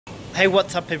Hey,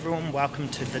 what's up everyone? Welcome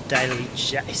to the Daily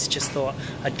Jace. Just thought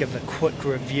I'd give a quick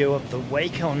review of the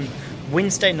week. On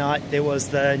Wednesday night there was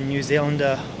the New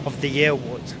Zealander of the Year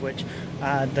Awards, which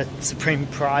the supreme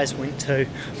prize went to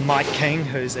Mike King,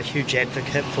 who's a huge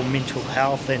advocate for mental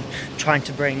health and trying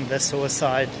to bring the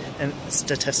suicide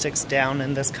statistics down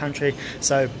in this country.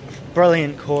 So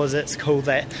brilliant cause. It's cool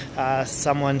that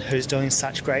someone who's doing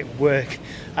such great work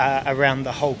around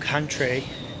the whole country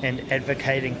and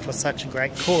advocating for such a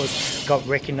great cause got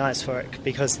recognised for it,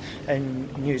 because in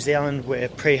New Zealand we're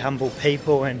pretty humble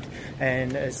people, and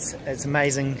it's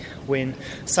amazing when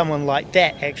someone like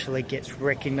that actually gets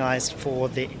recognised for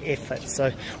their efforts.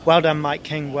 So well done Mike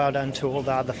King, well done to all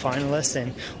the other finalists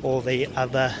and all the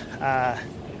other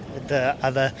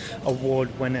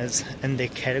award winners in their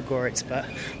categories. But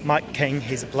Mike King,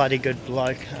 he's a bloody good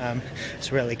bloke.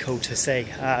 It's really cool to see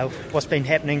what's been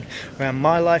happening around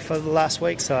my life over the last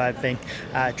week. So I've been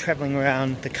travelling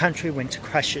around the country, went to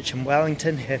Christchurch and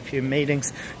Wellington, had a few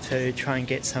meetings to try and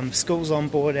get some schools on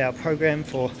board our program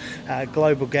for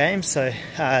global games. So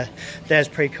that's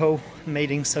pretty cool,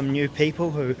 meeting some new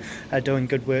people who are doing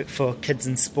good work for kids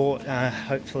in sport.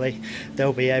 Hopefully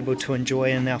they'll be able to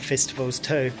enjoy in our festivals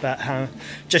too. But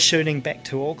just shooting back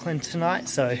to Auckland tonight,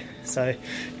 so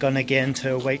gonna get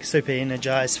into a week super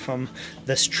energized from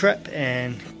this trip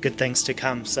and good things to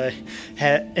come. So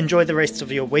enjoy the rest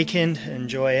of your weekend,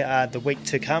 enjoy the week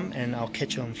to come, and I'll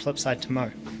catch you on the flip side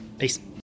tomorrow. Peace.